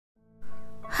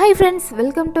Hi friends,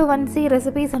 welcome to 1C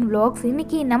recipes and vlogs.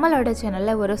 இன்னைக்கு நம்மளோட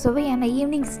சேனல்ல ஒரு சுவையான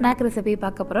ஈவினிங் ஸ்நாக் ரெசிபி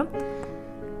பார்க்க போறோம்.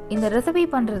 இந்த ரெசிபி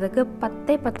பண்றதுக்கு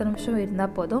 10 நிமிஷம் இருந்தா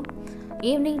போதும்.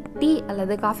 ஈவினிங் டீ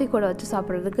அல்லது காஃபி கூட வச்சு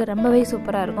சாப்பிடுறதுக்கு ரொம்பவே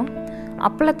சூப்பரா இருக்கும்.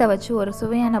 அப்பளத்தை வச்சு ஒரு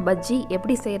சுவையான பஜ்ஜி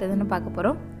எப்படி செய்யறதுன்னு பார்க்க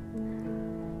போறோம்.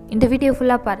 இந்த வீடியோ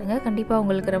ஃபுல்லா பாருங்க, கண்டிப்பா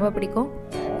உங்களுக்கு ரொம்ப பிடிக்கும்.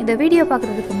 இந்த வீடியோ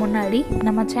பார்க்குறதுக்கு முன்னாடி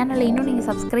நம்ம சேனலை இன்னும் நீங்கள்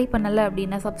சப்ஸ்கிரைப் பண்ணலை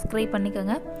அப்படின்னா சப்ஸ்கிரைப்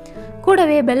பண்ணிக்கோங்க.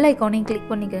 கூடவே பெல் ஐக்கானையும் கிளிக்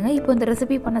பண்ணிக்கோங்க. இப்போ இந்த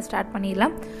ரெசிபி பண்ண ஸ்டார்ட்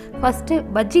பண்ணிடலாம். ஃபஸ்ட்டு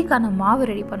பஜ்ஜிக்கான மாவு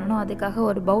ரெடி பண்ணணும். அதுக்காக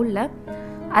ஒரு பவுலில்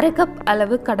 1/2 கப்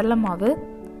அளவு கடலை மாவு,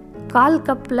 1/4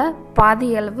 கப்பில் பாதி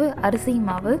அளவு அரிசி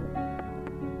மாவு,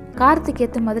 காரத்துக்கு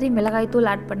ஏற்ற மாதிரி மிளகாய்த்தூள்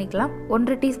ஆட் பண்ணிக்கலாம்.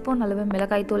 1 டீஸ்பூன் அளவு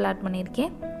மிளகாய்த்தூள் ஆட்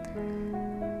பண்ணியிருக்கேன்.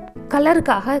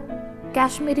 கலருக்காக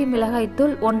காஷ்மீரி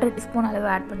மிளகாய்த்தூள் 1 டீஸ்பூன் அளவு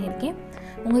ஆட் பண்ணியிருக்கேன்.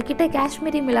 உங்ககிட்ட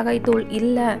காஷ்மீரி மிளகாய்த்தூள்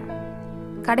இல்லை,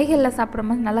 கடைகளில் சாப்பிட்ற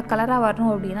மாதிரி நல்லா கலராக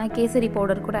வரணும் அப்படின்னா கேசரி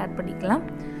பவுடர் கூட ஆட் பண்ணிக்கலாம்.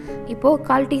 இப்போது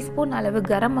 1/4 டீஸ்பூன் அளவு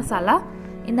கரம் மசாலா,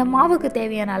 இந்த மாவுக்கு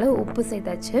தேவையான அளவு உப்பு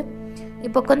சேர்த்தாச்சு.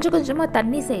 இப்போ கொஞ்சம் கொஞ்சமாக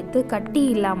தண்ணி சேர்த்து கட்டி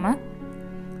இல்லாமல்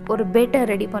ஒரு பேட்டர்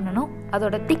ரெடி பண்ணணும்.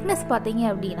 அதோட திக்னஸ் பார்த்தீங்க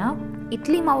அப்படின்னா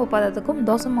இட்லி மாவு பதத்துக்கும்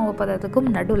தோசை மாவு பதத்துக்கும்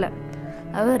நடுவில்,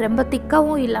 அதாவது ரொம்ப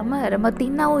திக்காகவும் இல்லாமல் ரொம்ப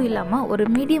தின்னாகவும் இல்லாமல் ஒரு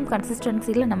மீடியம்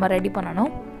கன்சிஸ்டன்சியில் நம்ம ரெடி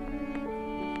பண்ணணும்.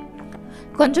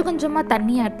 கொஞ்சம் கொஞ்சமாக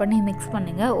தண்ணி ஆட் பண்ணி மிக்ஸ்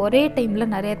பண்ணுங்கள். ஒரே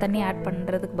டைமில் நிறைய தண்ணி ஆட்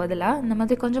பண்ணுறதுக்கு பதிலாக இந்த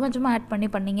மாதிரி கொஞ்சம் கொஞ்சமாக ஆட்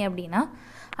பண்ணிங்க அப்படின்னா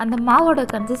அந்த மாவோட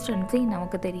கன்சிஸ்டன்சி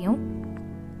நமக்கு தெரியும்.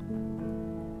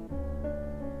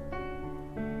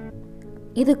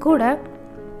 இது கூட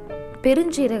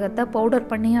பெருஞ்சீரகத்தை பவுடர்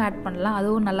பண்ணியும் ஆட் பண்ணலாம்,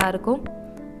 அதுவும் நல்லாயிருக்கும்.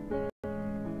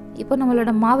 இப்போ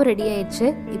நம்மளோட மாவு ரெடி ஆயிடுச்சு.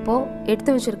 இப்போது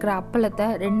எடுத்து வச்சுருக்கிற அப்பளத்தை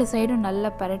 2 சைடும்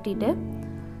நல்லா பரட்டிட்டு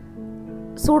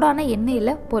சூடான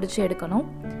எண்ணெயில் பொரிச்சு எடுக்கணும்.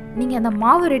 நீங்கள் அந்த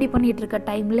மாவு ரெடி பண்ணிகிட்டு இருக்க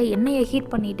டைமில் எண்ணெயை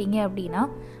ஹீட் பண்ணிட்டீங்க அப்படின்னா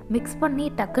மிக்ஸ் பண்ணி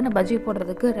டக்குன்னு பஜ்ஜி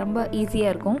போடுறதுக்கு ரொம்ப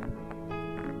ஈஸியாக இருக்கும்.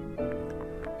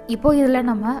 இப்போது இதில்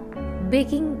நம்ம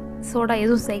பேக்கிங் சோடா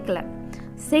எதுவும்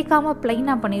சேர்க்காமல்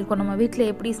ப்ளைனாக பண்ணியிருக்கோம். நம்ம வீட்டில்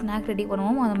எப்படி ஸ்நாக் ரெடி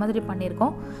பண்ணுவோமோ அந்த மாதிரி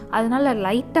பண்ணியிருக்கோம். அதனால்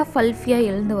லைட்டாக ஃபல்ஃபியாக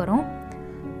எழுந்து வரும்.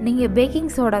 நீங்கள்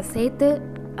பேக்கிங் சோடா சேர்த்து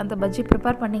அந்த பஜ்ஜி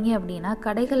ப்ரிப்பேர் பண்ணிங்க அப்படின்னா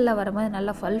கடைகளில் வர மாதிரி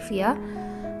நல்லா ஃபல்ஃபியாக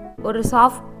ஒரு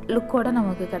சாஃப்ட் லுக்கோடு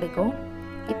நமக்கு கிடைக்கும்.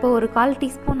 இப்போ ஒரு 1/4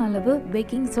 டீஸ்பூன் அளவு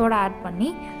பேக்கிங் சோடா ஆட் பண்ணி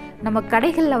நம்ம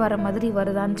கடைகளில் வர மாதிரி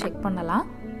வருதான்னு செக் பண்ணலாம்.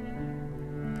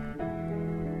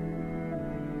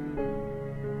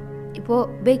 இப்போது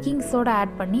பேக்கிங் சோடா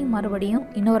ஆட் பண்ணி மறுபடியும்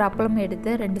இன்னொரு அப்பளம்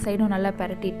எடுத்து 2 சைடும் நல்லா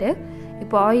பரட்டிட்டு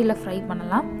இப்போ ஆயிலில் ஃப்ரை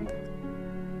பண்ணலாம்.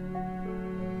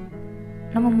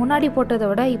 நம்ம முன்னாடி போட்டதை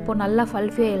விட இப்போ நல்லா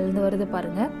ஃபல்ஃபியாக எழுந்து வருது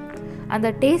பாருங்கள். அந்த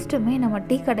டேஸ்ட்டுமே நம்ம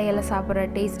டீ கடையில் சாப்பிட்ற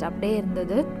டேஸ்ட் அப்படியே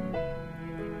இருந்தது.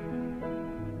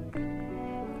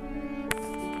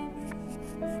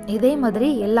 இதே மாதிரி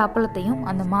எல்லா அப்பளத்தையும்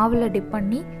அந்த மாவில் டிப்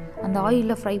பண்ணி அந்த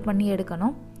ஆயிலில் ஃப்ரை பண்ணி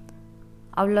எடுக்கணும்.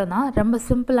 அவ்வளோதான், ரொம்ப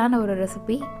சிம்பிளான ஒரு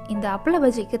ரெசிபி. இந்த அப்பள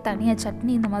பஜ்ஜிக்கு தனியாக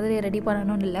சட்னி இந்த மாதிரி ரெடி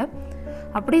பண்ணணும்னு இல்லை,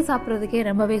 அப்படியே சாப்பிட்றதுக்கே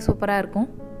ரொம்பவே சூப்பராக இருக்கும்.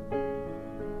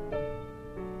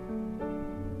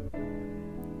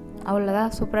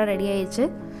 அவ்வளோதான், சூப்பராக ரெடி ஆயிடுச்சு.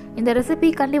 இந்த ரெசிபி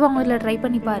கண்டிப்பாக உங்கள் வீட்டில் ட்ரை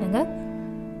பண்ணி பாருங்கள்.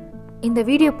 இந்த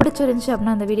வீடியோ பிடிச்சிருந்துச்சு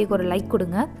அப்படின்னா அந்த வீடியோக்கு ஒரு லைக்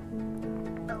கொடுங்க.